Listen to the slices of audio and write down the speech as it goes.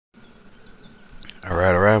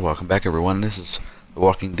Alright, welcome back everyone. This is The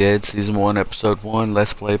Walking Dead Season 1, Episode 1,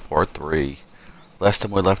 Let's Play Part 3. Last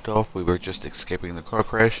time we left off, we were just escaping the car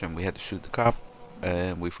crash and we had to shoot the cop.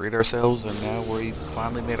 And we freed ourselves and now we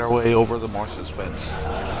finally made our way over the marsh's fence.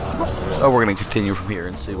 So we're going to continue from here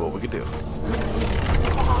and see what we can do.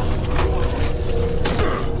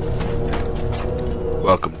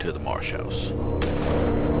 Welcome to the Marsh House.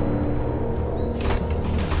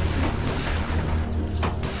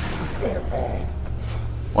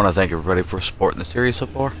 I want to thank everybody for supporting the series so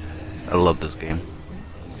far. I love this game.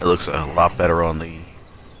 It looks a lot better on the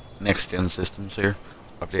next-gen systems here.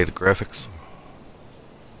 Updated graphics.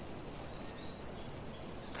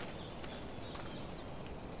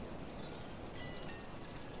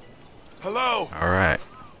 Hello? Alright.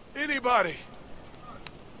 Anybody?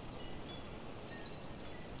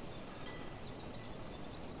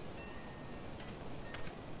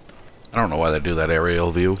 I don't know why they do that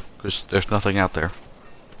aerial view, because there's nothing out there.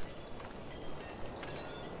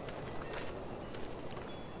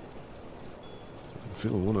 I'd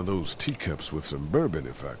fill one of those teacups with some bourbon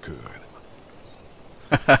if I could.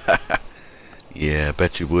 Yeah, I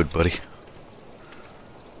bet you would, buddy.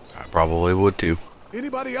 I probably would too.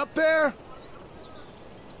 Anybody up there?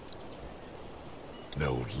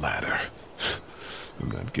 No ladder. I'm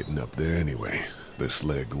not getting up there anyway. This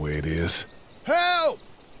leg the way it is. Help!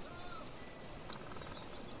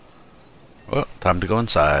 Well, time to go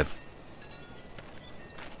inside.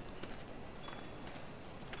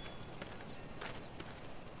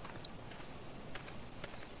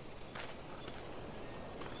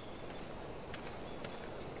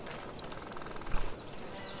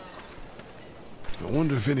 I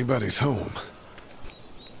wonder if anybody's home.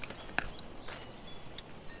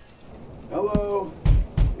 Hello?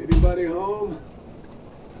 Anybody home?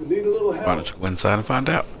 I need a little help. Why don't you go inside and find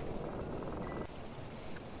out?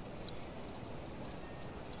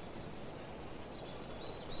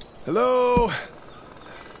 Hello?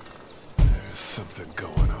 There's something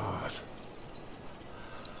going on.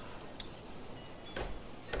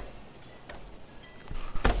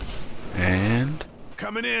 And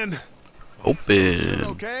Coming in. open.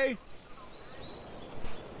 Okay?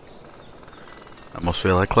 I almost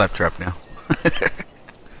feel like Claptrap now.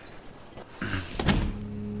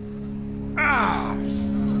 Ah!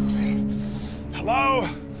 Hello?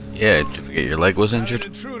 Yeah, did you forget your leg was An injured?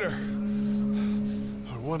 intruder.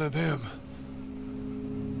 Or one of them.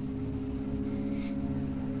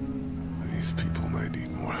 These people might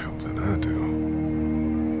need more help than I do.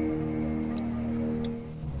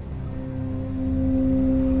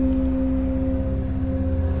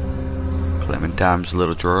 Clementine's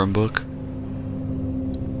little drawing book.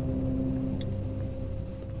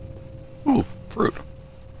 Ooh, fruit.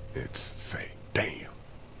 It's fake. Damn.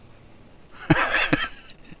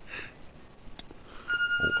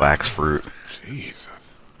 Wax fruit.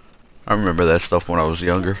 Jesus. I remember that stuff when I was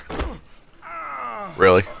younger.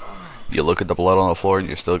 Really? You look at the blood on the floor and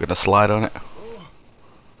you're still gonna slide on it?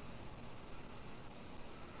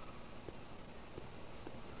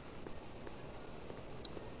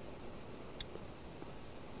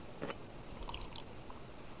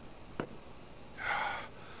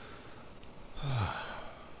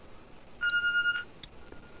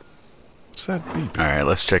 What's that beeping? Alright,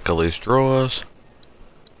 let's check all these drawers.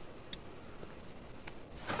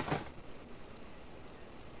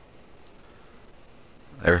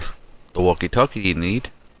 There's the walkie-talkie you need,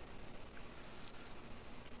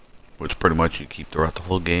 which pretty much you keep throughout the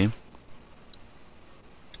whole game.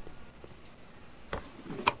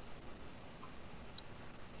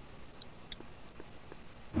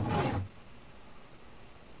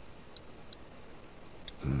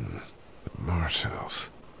 The Marsh House.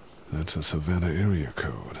 That's a Savannah area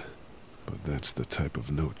code. But that's the type of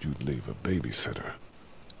note you'd leave a babysitter.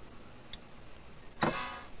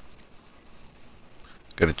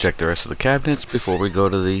 Gotta check the rest of the cabinets before we go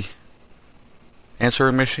to the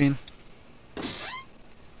answering machine.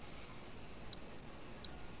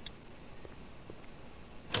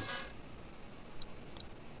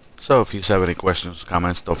 So if you have any questions or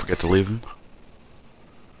comments, don't forget to leave them.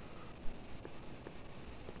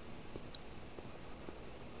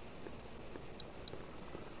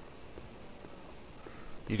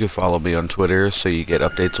 You can follow me on Twitter so you get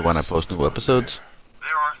updates when I post new episodes.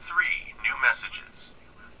 There are 3 new messages.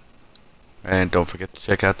 And don't forget to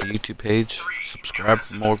check out the YouTube page. 3 Subscribe new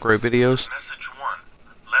for more great videos. Message 1,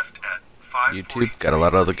 left at 5:43. YouTube got a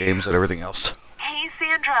lot of other games and everything else. Hey,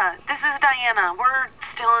 Sandra. This is Diana. We're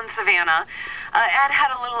still in Savannah. Ed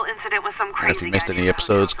had a little incident with some crazy if you missed guy any named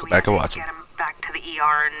episodes, Antonio, go back and so we watch had them. to get him back to the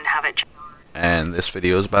ER and have it checked. And this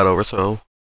video is about over, so